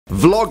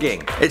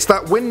Vlogging. It's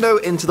that window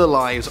into the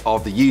lives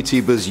of the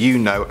YouTubers you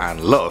know and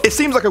love. It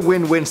seems like a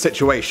win-win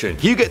situation.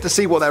 You get to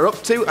see what they're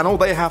up to and all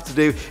they have to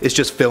do is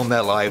just film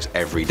their lives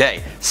every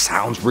day.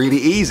 Sounds really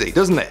easy,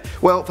 doesn't it?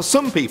 Well, for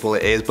some people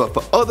it is, but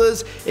for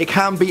others it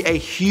can be a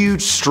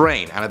huge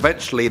strain and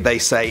eventually they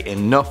say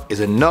enough is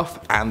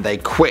enough and they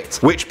quit.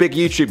 Which big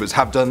YouTubers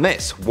have done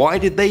this? Why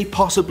did they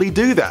possibly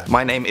do that?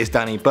 My name is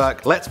Danny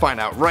Burke. Let's find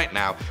out right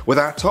now with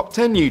our top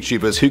 10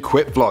 YouTubers who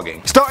quit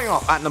vlogging. Starting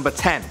off at number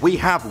 10, we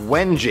have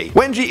Wengie.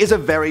 Wengie is a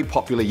very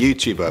popular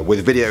YouTuber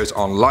with videos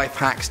on life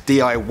hacks,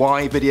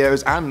 DIY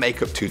videos and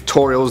makeup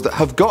tutorials that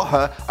have got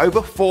her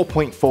over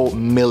 4.4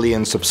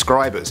 million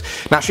subscribers.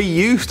 Now she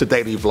used to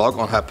daily vlog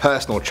on her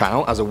personal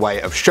channel as a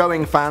way of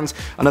showing fans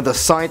another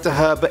side to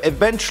her, but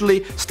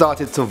eventually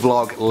started to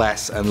vlog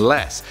less and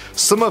less.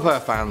 Some of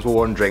her fans were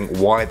wondering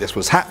why this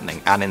was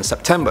happening, and in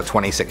September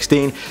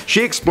 2016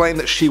 she explained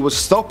that she was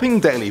stopping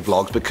daily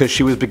vlogs because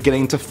she was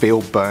beginning to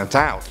feel burnt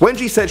out.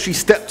 Wengie said she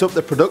stepped up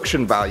the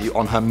production value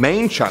on her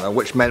main channel,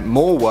 which meant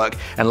more work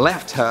and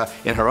left her,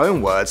 in her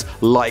own words,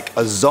 like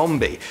a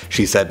zombie.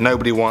 She said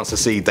nobody wants to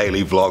see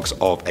daily vlogs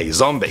of a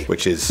zombie,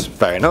 which is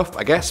fair enough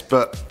I guess,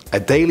 but a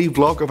daily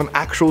vlog of an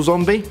actual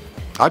zombie?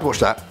 I'd watch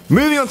that.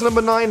 Moving on to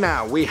number 9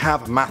 now, we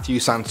have Matthew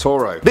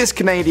Santoro. This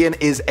Canadian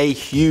is a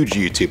huge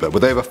YouTuber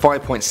with over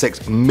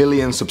 5.6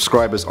 million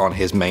subscribers on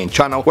his main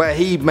channel, where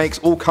he makes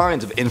all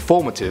kinds of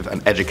informative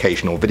and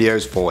educational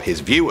videos for his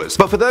viewers.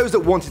 But for those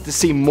that wanted to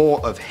see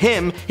more of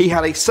him, he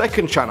had a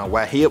second channel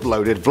where he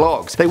uploaded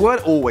vlogs. They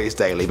weren't always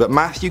daily, but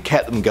Matthew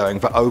kept them going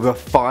for over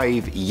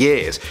 5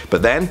 years.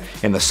 But then,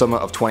 in the summer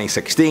of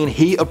 2016,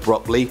 he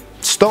abruptly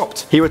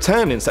stopped. He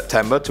returned in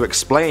September to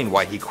explain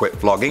why he quit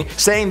vlogging,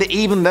 saying that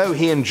even though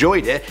he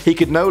enjoyed it, he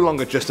could no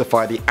longer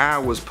justify the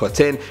hours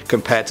put in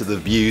compared to the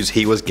views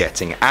he was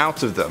getting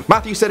out of them.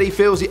 Matthew said he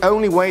feels the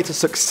only way to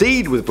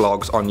succeed with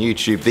vlogs on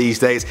YouTube these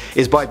days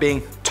is by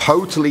being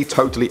totally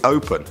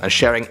open and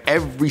sharing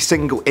every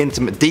single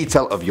intimate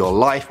detail of your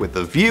life with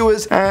the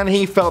viewers, and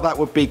he felt that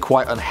would be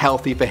quite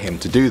unhealthy for him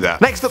to do that.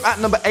 Next up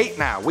at number 8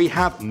 now, we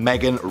have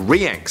Megan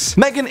Rienks.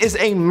 Megan is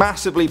a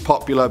massively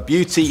popular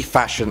beauty,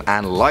 fashion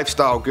and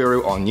lifestyle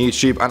guru on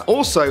YouTube, and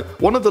also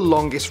one of the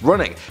longest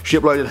running. She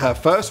uploaded her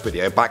first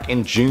video back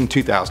in June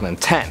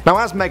 2010. Now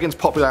as Megan's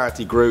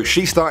popularity grew,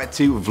 she started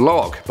to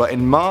vlog, but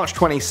in March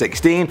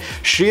 2016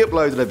 she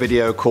uploaded a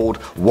video called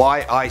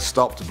Why I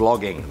Stopped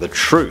Vlogging, The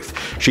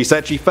Truth. She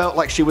said she felt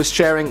like she was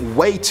sharing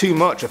way too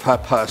much of her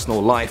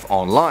personal life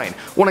online.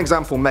 One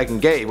example Megan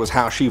gave was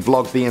how she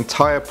vlogged the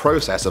entire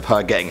process of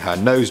her getting her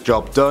nose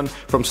job done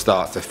from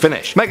start to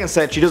finish. Megan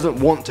said she doesn't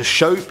want to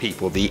show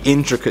people the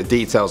intricate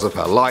details of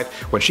her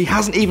life when she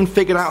hasn't even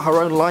figured out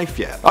her own life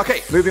yet.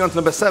 Okay, moving on to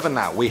number 7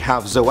 now, we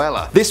have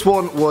Zoella. This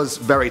one was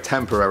very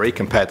temporary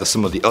compared to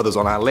some of the others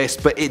on our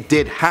list, but it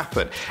did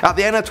happen. At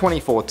the end of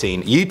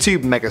 2014,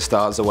 YouTube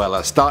megastar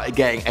Zoella started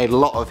getting a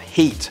lot of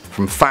heat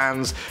from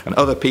fans and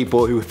other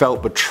people who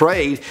felt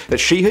betrayed that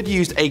she had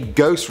used a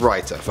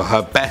ghostwriter for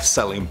her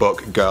best-selling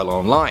book Girl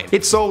Online.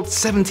 It sold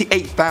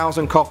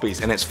 78,000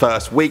 copies in its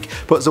first week,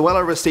 but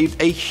Zoella received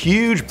a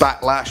huge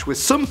backlash, with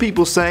some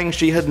people saying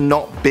she had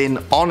not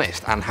been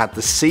honest and had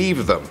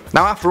deceived them.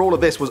 Now after all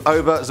of this was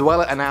over,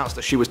 Zoella announced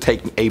that she was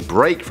taking a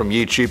break from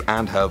YouTube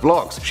and her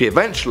vlogs. She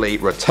eventually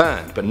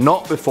returned, but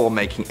not before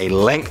making a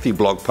lengthy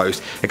blog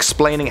post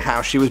explaining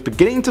how she was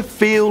beginning to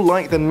feel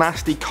like the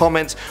nasty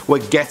comments were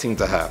getting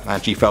to her,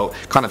 and she felt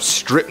kind of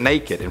stripped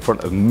naked in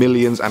front of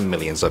millions and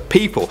millions of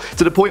people,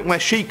 to the point where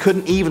she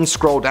couldn't even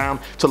scroll down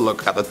to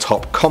look at the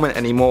top comment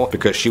anymore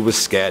because she was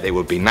scared it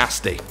would be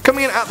nasty.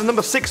 Coming in at the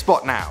number 6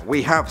 spot now,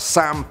 we have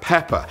Sam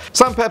Pepper.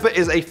 Sam Pepper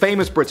is a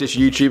famous British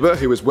YouTuber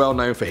who is well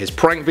known for his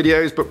prank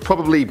videos, but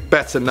probably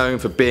better known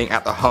for being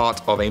at the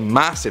heart of a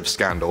massive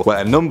scandal where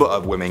a number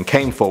of women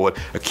came forward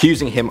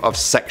accusing him of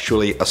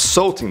sexually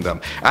assaulting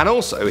them, and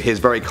also his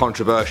very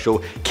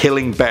controversial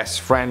killing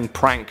best friend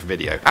prank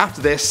video.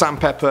 After this, Sam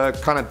Pepper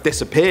kind of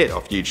disappeared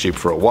off YouTube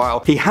for a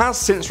while. He has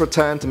since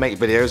returned to make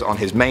videos on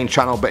his main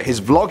channel, but his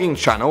vlogging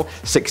channel,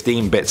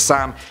 16-Bit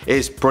Sam,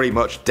 is pretty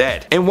much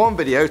dead. In one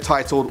video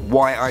titled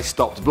Why I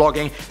Stopped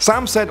Vlogging,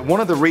 Sam said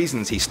one of the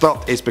reasons he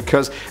stopped is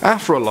because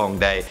after a long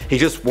day, he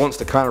just wants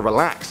to kind of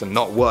relax and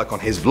not work on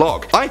his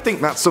vlog. I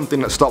think that's something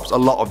that stops a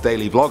lot of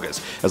daily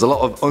vloggers. There's a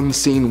lot of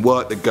unseen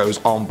work that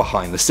goes on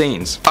behind the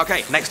scenes.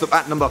 Okay, next up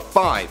at number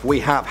 5, we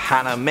have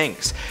Hannah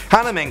Minx.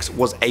 Hannah Minx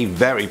was a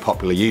very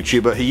popular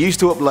YouTuber who used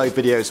to upload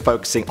videos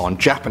focusing on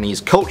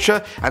Japanese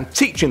culture and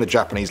teaching the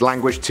Japanese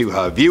language to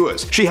her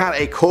viewers. She had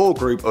a core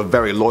group of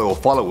very loyal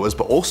followers,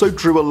 but also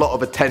drew a lot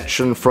of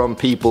attention from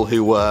people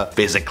who were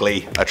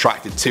physically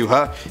attracted to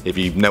her. If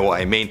you know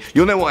what I mean.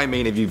 You'll know what I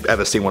mean if you've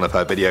ever seen one of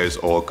her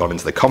videos or gone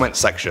into the comments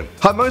section.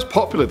 Her most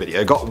popular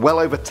video got well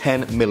over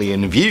 10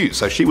 million views,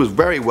 so she was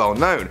very well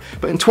known,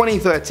 but in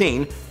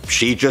 2013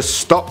 she just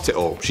stopped it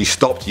all. She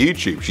stopped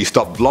YouTube, she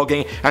stopped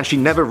vlogging, and she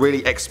never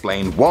really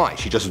explained why.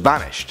 She just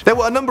vanished. There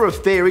were a number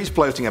of theories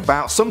floating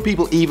about. Some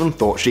people even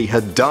thought she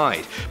had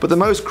died, but the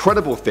most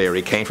credible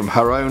theory came from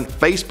her own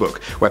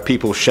Facebook, where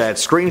people shared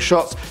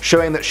screenshots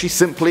showing that she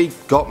simply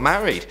got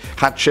married,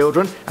 had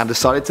children, and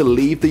decided to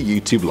leave the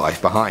YouTube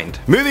life behind.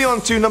 Moving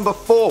on to number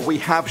 4, we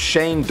have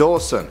Shane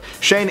Dawson.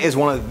 Shane is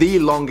one of the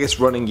longest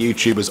running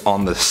YouTubers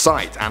on the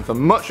site, and for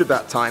much of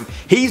that time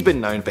he's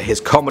been known for his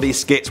comedy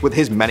skits with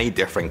his many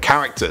different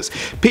characters.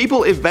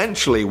 People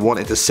eventually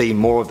wanted to see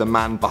more of the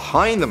man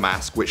behind the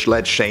mask, which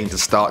led Shane to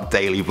start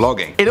daily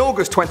vlogging. In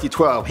August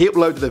 2012 he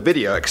uploaded a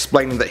video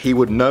explaining that he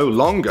would no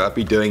longer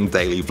be doing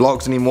daily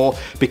vlogs anymore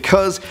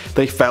because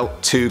they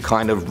felt too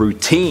kind of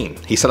routine.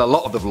 He said a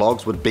lot of the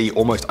vlogs would be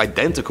almost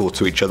identical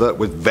to each other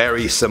with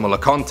very similar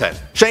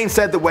content. Shane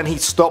said that when he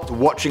stopped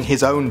watching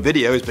his own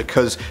videos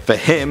because for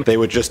him they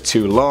were just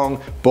too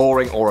long,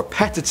 boring or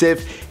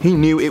repetitive, he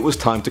knew it was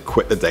time to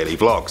quit the daily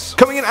vlogs.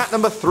 Coming in at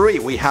number 3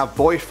 we have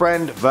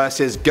boyfriend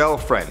versus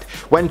girlfriend.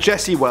 When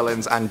Jesse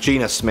Wellens and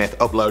Gina Smith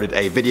uploaded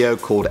a video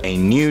called A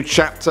New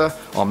Chapter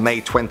on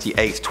May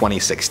 28,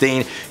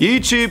 2016,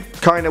 YouTube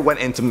kinda went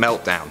into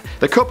meltdown.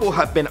 The couple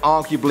had been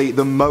arguably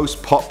the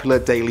most popular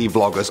daily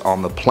vloggers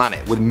on the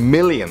planet, with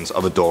millions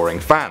of adoring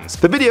fans.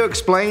 The video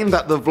explained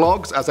that the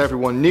vlogs, as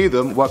everyone knew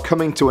them, were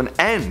coming to an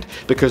end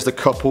because the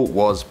couple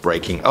was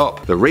breaking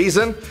up. The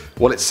reason?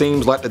 Well, it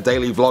seems like the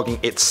daily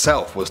vlogging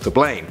itself was to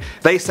blame.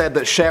 They said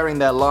that sharing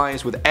their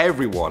lives with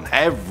everyone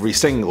every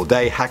single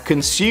day had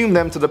consumed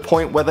them to the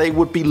point where they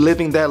would be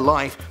living their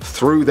life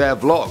through their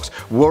vlogs,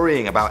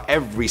 worrying about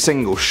every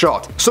single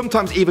shot,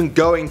 sometimes even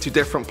going to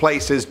different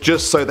places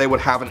just so they would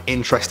have an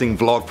interesting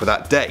vlog for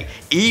that day,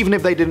 even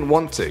if they didn't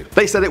want to.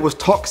 They said it was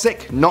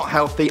toxic, not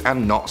healthy,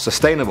 and not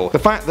sustainable. The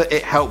fact that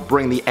it helped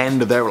bring the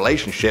end of their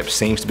relationship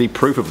seems to be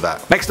proof of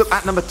that. Next up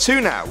at number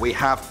 2 now, we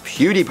have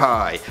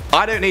PewDiePie.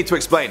 I don't need to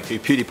explain who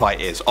PewDiePie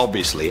is,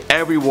 obviously.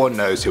 Everyone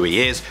knows who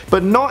he is,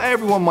 but not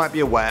everyone might be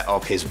aware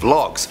of his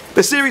vlogs.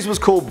 The series was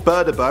called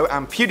Blvd W,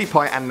 and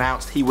PewDiePie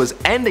announced he was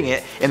ending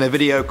it in a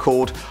video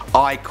called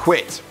I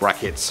Quit,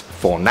 brackets,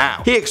 for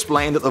now. He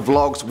explained that the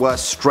vlogs were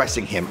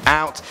stressing him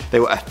out, they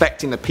were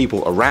affecting the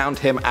people around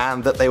him,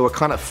 and that they were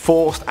kind of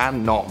forced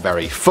and not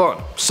very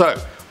fun. So,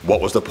 what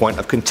was the point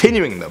of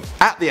continuing them?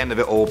 At the end of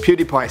it all,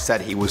 PewDiePie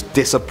said he was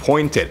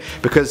disappointed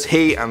because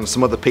he and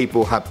some other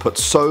people had put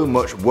so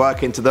much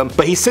work into them,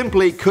 but he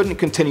simply couldn't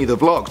continue the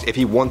vlogs if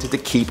he wanted to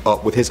keep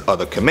up with his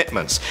other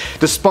commitments.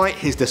 Despite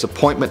his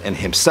disappointment in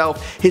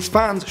himself, his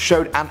fans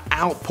showed an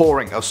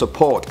outpouring of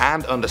support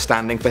and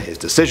understanding for his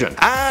decision.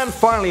 And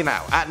finally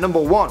now, at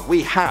number 1,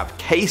 we have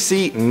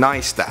Casey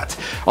Neistat.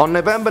 On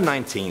November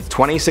 19th,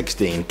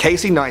 2016,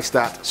 Casey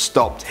Neistat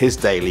stopped his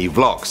daily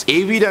vlogs.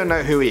 If you don't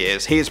know who he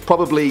is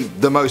probably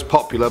the most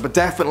popular, but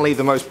definitely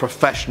the most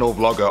professional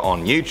vlogger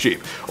on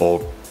YouTube,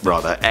 or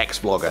rather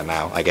ex-vlogger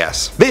now, I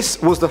guess. This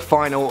was the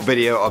final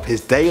video of his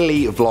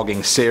daily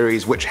vlogging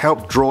series, which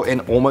helped draw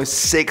in almost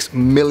 6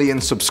 million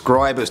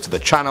subscribers to the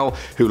channel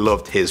who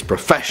loved his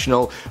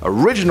professional,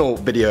 original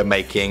video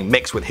making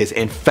mixed with his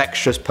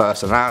infectious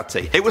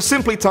personality. It was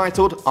simply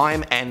titled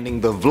I'm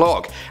Ending the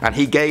Vlog, and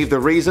he gave the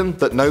reason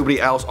that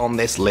nobody else on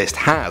this list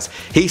has.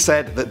 He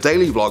said that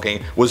daily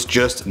vlogging was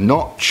just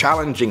not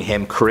challenging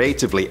him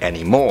creatively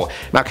anymore.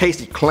 Now,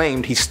 Casey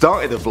claimed he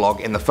started the vlog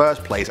in the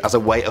first place as a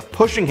way of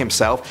pushing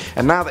himself,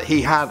 and now that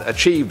he had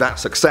achieved that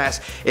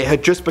success, it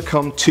had just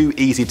become too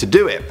easy to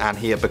do it, and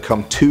he had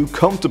become too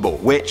comfortable,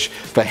 which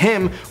for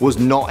him was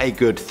not a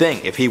good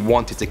thing if he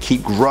wanted to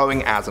keep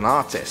growing as an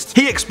artist.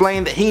 He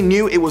explained that he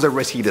knew it was a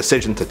risky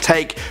decision to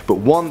take, but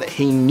one that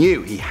he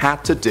knew he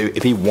had to do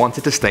if he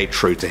wanted to stay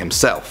true to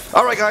himself.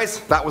 Alright guys,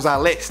 that was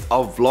our list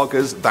of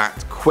vloggers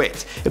that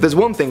quit. If there's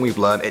one thing we've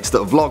learned, it's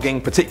that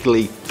vlogging,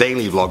 particularly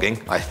daily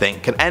vlogging, I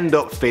think, can end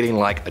up feeling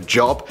like a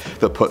job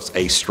that puts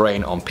a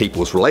strain on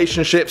people's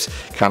relationships,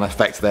 can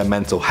affect their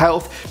mental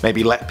health,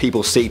 maybe let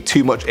people see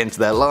too much into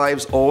their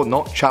lives, or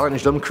not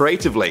challenge them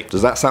creatively.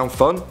 Does that sound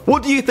fun?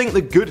 What do you think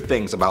the good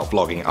things about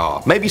vlogging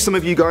are? Maybe some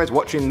of you guys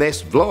watching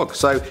this vlog,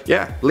 so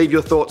yeah, leave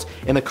your thoughts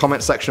in the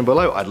comment section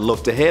below. I'd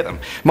love to hear them.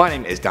 My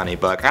name is Danny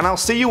Burke, and I'll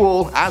see you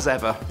all, as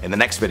ever, in the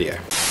next video.